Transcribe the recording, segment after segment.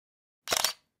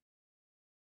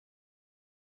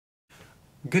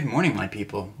Good morning, my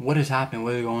people. What is happening?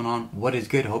 What is going on? What is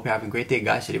good? Hope you're having a great day,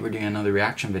 guys. Today we're doing another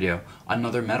reaction video,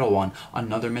 another metal one,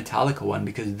 another Metallica one,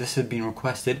 because this has been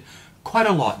requested quite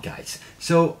a lot, guys.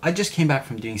 So I just came back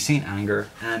from doing Saint Anger,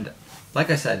 and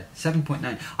like I said,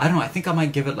 7.9. I don't know. I think I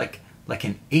might give it like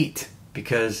an 8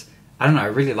 because I don't know. I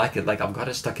really like it. Like I've got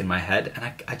it stuck in my head,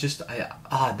 and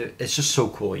it's just so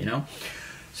cool, you know.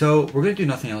 So we're gonna do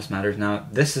Nothing Else Matters now.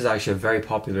 This is actually a very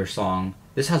popular song.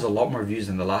 This has a lot more views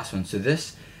than the last one. So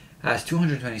this has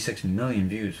 226 million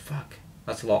views. Fuck,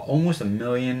 that's a lot. Almost a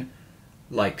million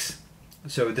likes.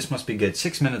 So this must be good.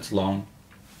 6 minutes long.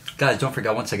 Guys, don't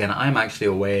forget, once again, I'm actually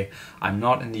away. I'm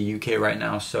not in the UK right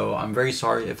now, so I'm very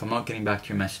sorry if I'm not getting back to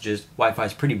your messages. Wi-Fi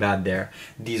is pretty bad there.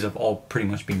 These have all pretty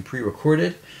much been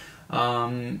pre-recorded.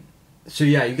 So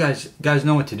yeah, you guys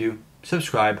know what to do.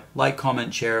 Subscribe, like,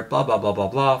 comment, share, blah blah blah blah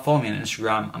blah. Follow me on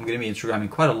Instagram. I'm gonna be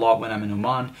Instagramming quite a lot when I'm in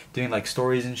Oman, doing like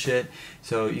stories and shit.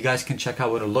 So you guys can check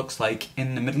out what it looks like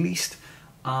in the Middle East.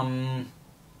 Yeah, I'm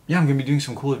gonna be doing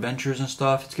some cool adventures and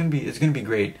stuff. It's gonna be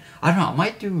great. I don't know.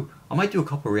 I might do a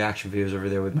couple reaction videos over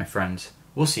there with my friends.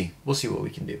 We'll see what we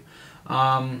can do.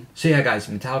 So yeah, guys,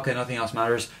 Metallica, Nothing Else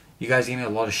Matters. You guys gave me a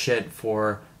lot of shit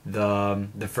for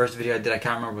the first video I did. I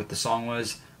can't remember what the song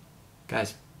was,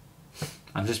 guys.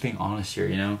 I'm just being honest here,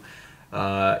 you know.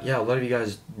 Yeah, a lot of you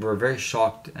guys were very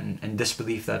shocked and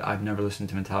disbelief that I've never listened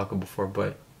to Metallica before,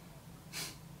 but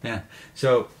yeah.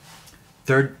 So,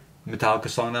 third Metallica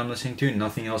song that I'm listening to,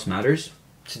 Nothing Else Matters,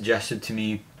 suggested to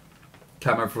me.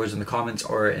 Can't remember if it was in the comments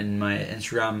or in my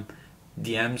Instagram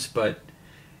DMs, but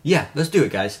yeah, let's do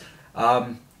it, guys.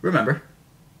 Remember,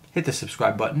 hit the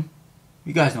subscribe button.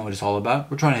 You guys know what it's all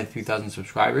about. We're trying to hit 3,000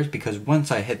 subscribers because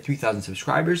once I hit 3,000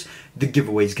 subscribers, the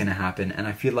giveaway is going to happen. And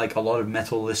I feel like a lot of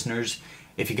metal listeners,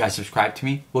 if you guys subscribe to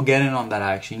me, will get in on that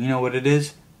action. You know what it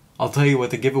is? I'll tell you what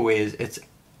the giveaway is.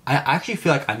 I actually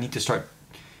feel like I need to start...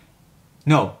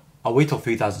 No, I'll wait till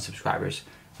 3,000 subscribers.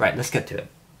 Right, let's get to it.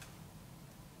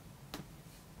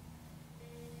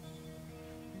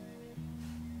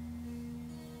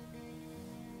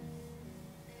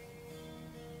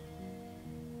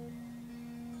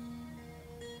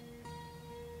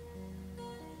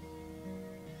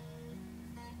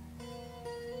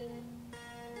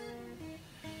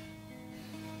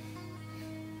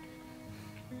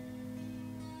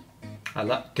 I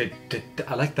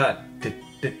like that.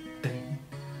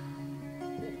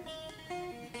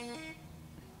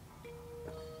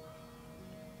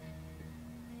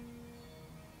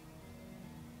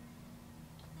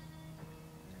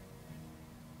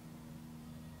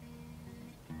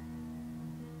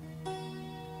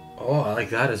 Oh, I like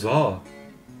that as well.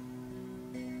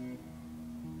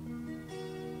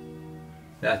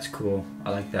 That's cool.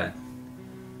 I like that.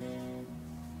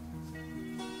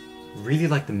 Really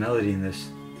like the melody in this.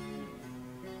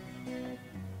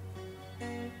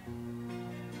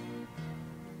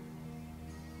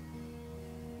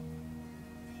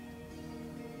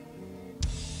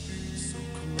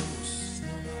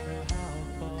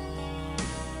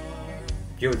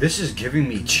 Yo, this is giving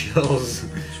me chills.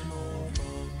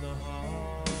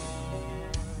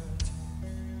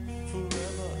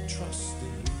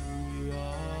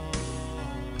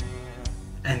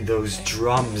 And those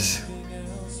drums.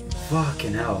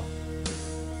 Fucking hell.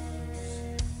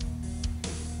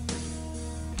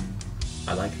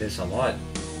 I like this a lot.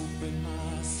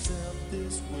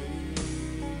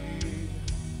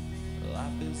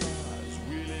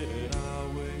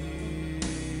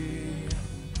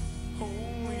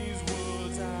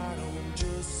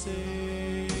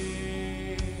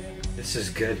 This is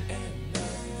good.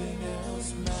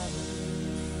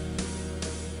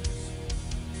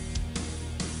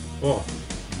 Oh,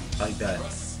 I like that.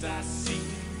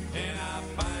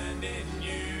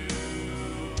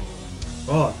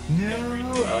 Oh, no,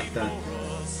 I like that.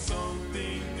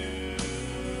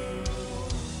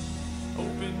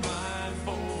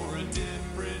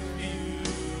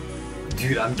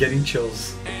 Dude, I'm getting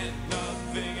chills.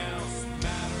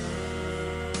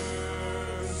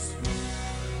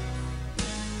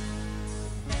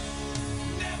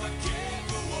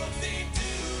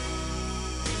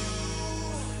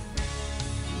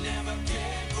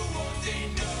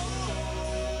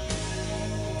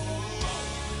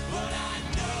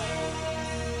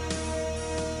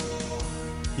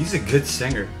 He's a good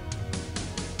singer.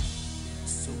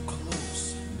 So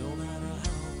close, no matter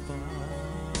how far.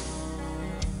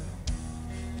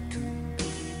 Couldn't be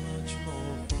much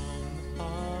more from the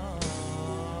heart.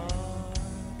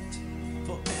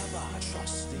 Forever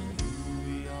trusting who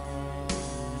we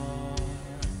are,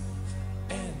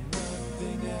 and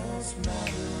nothing else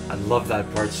matters. I love that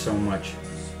part so much.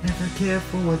 Never care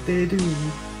for what they do.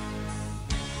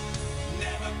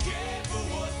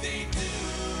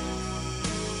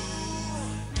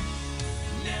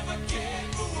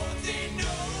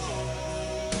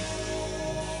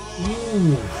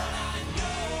 Ooh.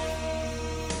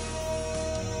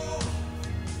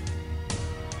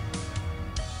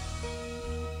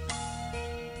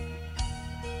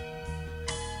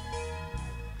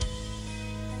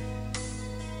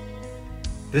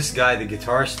 This guy, the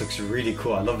guitarist, looks really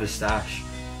cool. I love his stash.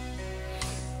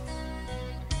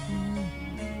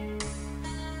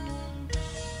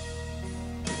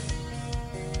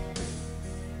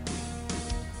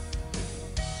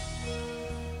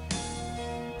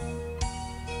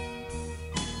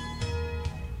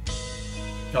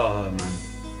 Oh man,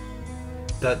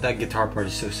 that guitar part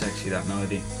is so sexy. That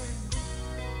melody.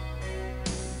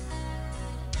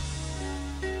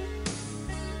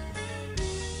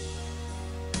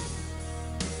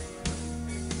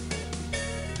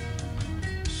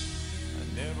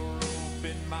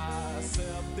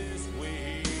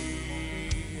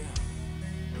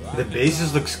 The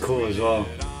bass looks cool as well.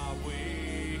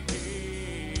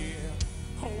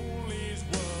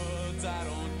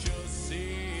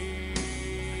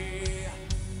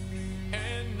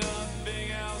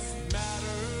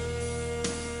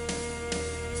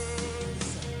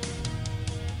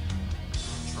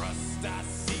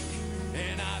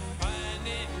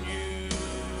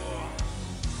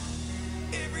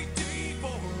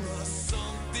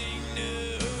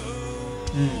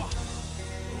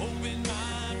 Open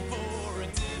mind for a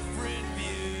different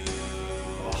view.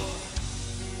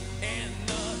 And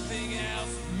nothing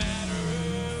else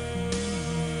matters.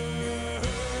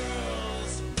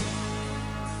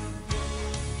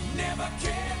 Never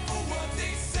care for what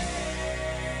they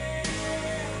say.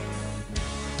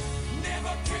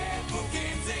 Never care for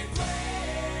games they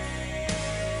play.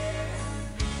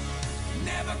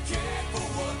 Never care for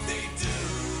what they do.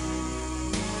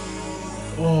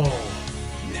 Oh.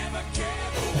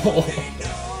 Oh.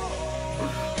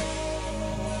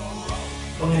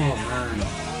 Oh man.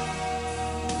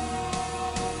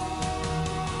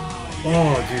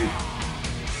 Oh dude.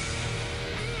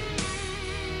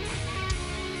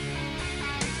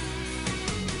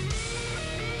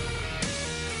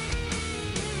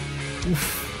 Oof,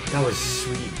 that was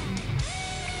sweet.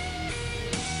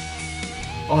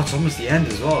 Oh, it's almost the end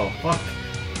as well. Fuck.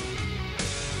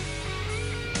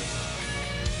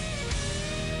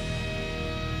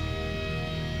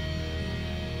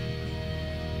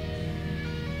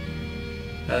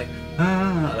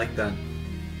 I like that.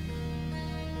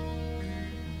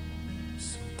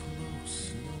 So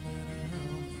close, no matter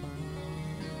how far.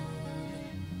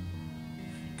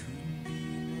 Couldn't be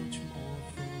much more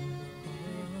from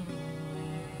the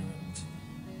heart.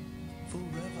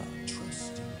 Forever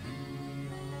trusting who we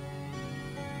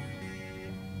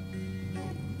are. No,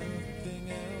 nothing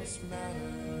else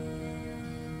matters.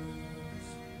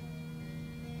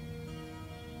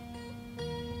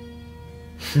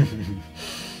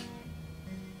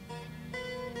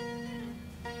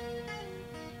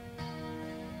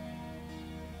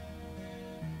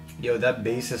 Yo, that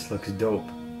bassist looks dope.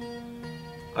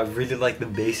 I really like the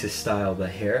bassist style, the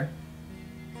hair.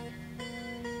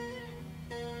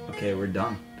 Okay, we're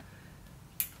done.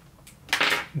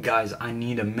 Guys, I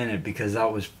need a minute because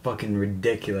that was fucking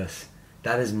ridiculous.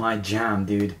 That is my jam,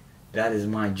 dude. That is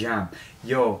my jam.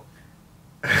 Yo.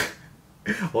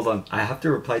 Hold on, I have to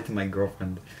reply to my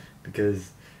girlfriend because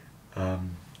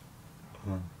hold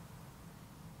on.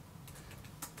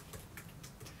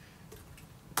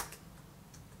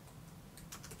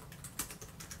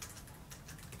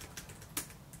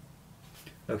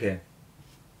 Okay.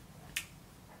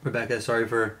 Rebecca, sorry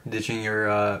for ditching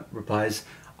your replies.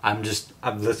 I've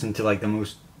listened to like the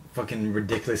most fucking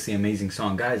ridiculously amazing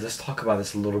song. Guys, let's talk about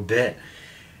this a little bit.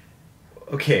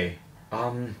 Okay.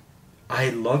 I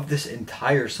love this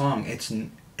entire song.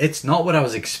 It's not what I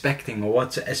was expecting or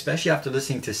especially after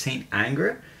listening to Saint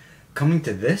Anger. Coming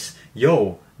to this,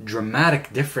 yo,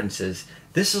 dramatic differences.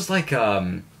 This is like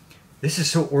this is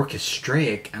so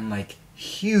orchestraic and like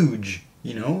huge.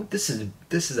 You know, this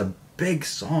is a big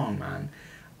song, man.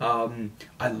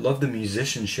 I love the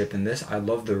musicianship in this. I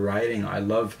love the writing. I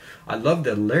love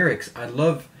the lyrics. I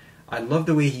love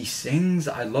the way he sings.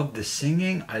 I love the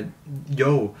singing.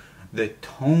 The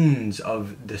tones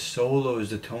of the solos,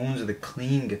 the tones of the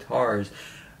clean guitars.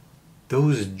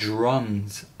 Those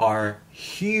drums are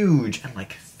huge and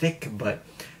like thick but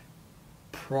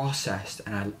processed,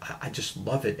 and I just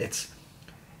love it.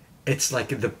 It's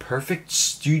like the perfect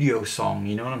studio song,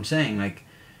 you know what I'm saying? Like,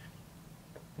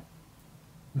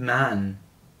 man,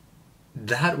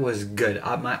 that was good.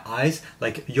 My eyes,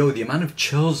 like, yo, the amount of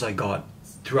chills I got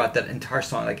throughout that entire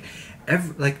song,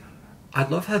 like, I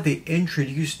love how they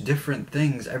introduce different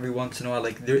things every once in a while.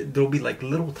 Like, there'll be like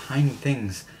little tiny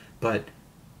things, but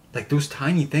Like those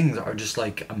tiny things are just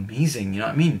like amazing, you know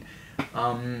what I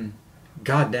mean?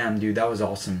 God damn, dude, that was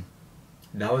awesome.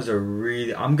 That was a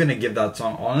really, I'm gonna give that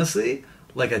song honestly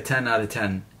like a 10 out of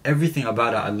 10. Everything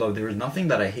about it I love. There was nothing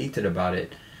that I hated about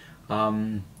it.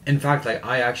 In fact, like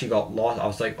I actually got lost. I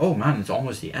was like, oh man, it's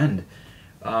almost the end.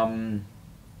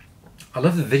 I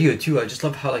love the video too. I just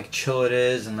love how like chill it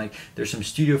is, and like there's some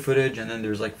studio footage, and then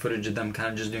there's like footage of them kind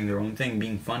of just doing their own thing,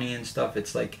 being funny and stuff.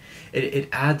 It's like it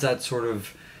adds that sort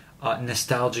of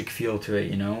nostalgic feel to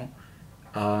it, you know.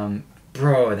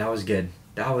 Bro, that was good.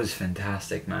 That was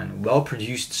fantastic, man. Well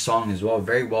produced song as well,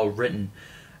 very well written,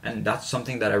 and that's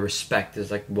something that I respect. Is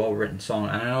like well written song.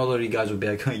 And I know a lot of you guys will be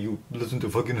like, hey, you listen to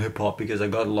fucking hip hop, because I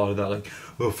got a lot of that, like,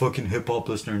 oh, fucking hip hop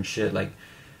listener and shit. Like,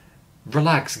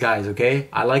 relax, guys. Okay,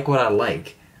 I like what I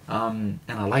like, and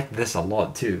I like this a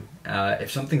lot too.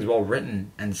 If something's well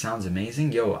written and sounds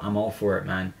amazing, yo, I'm all for it,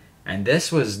 man. And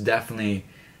this was definitely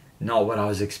not what I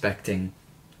was expecting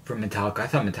from Metallica. I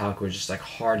thought Metallica was just like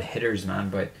hard hitters, man,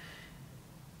 but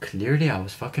clearly I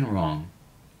was fucking wrong.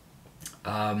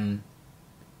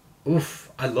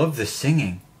 Oof, I love the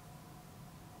singing.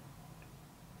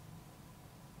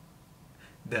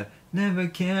 The never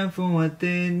care for what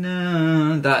they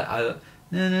know. That I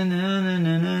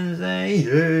say,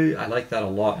 yeah. I like that a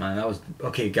lot, man. That was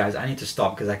okay, guys. I need to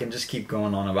stop because I can just keep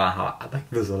going on about how I like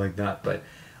this, I like that, but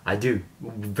I do.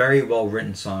 Very well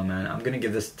written song, man. I'm gonna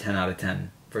give this a 10 out of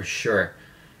 10 for sure.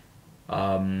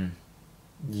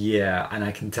 Yeah, and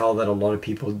I can tell that a lot of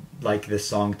people like this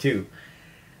song too.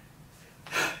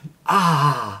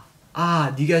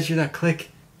 Do you guys hear that click?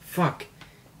 Fuck.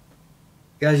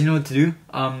 Guys, you know what to do.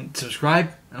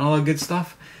 Subscribe and all that good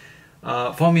stuff.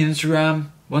 Follow me on Instagram.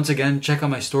 Once again, check out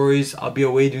my stories. I'll be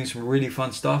away doing some really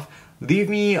fun stuff. Leave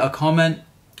me a comment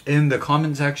in the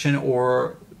comment section,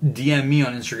 or DM me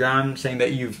on Instagram saying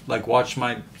that you've like watched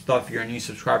my stuff, you're a new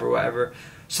subscriber or whatever,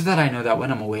 so that I know that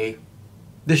when I'm away,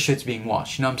 this shit's being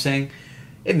watched. You know what I'm saying?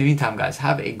 In the meantime, guys,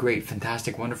 have a great,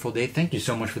 fantastic, wonderful day. Thank you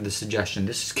so much for the suggestion.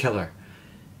 This is killer.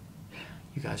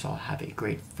 You guys all have a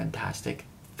great, fantastic,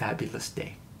 fabulous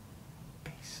day.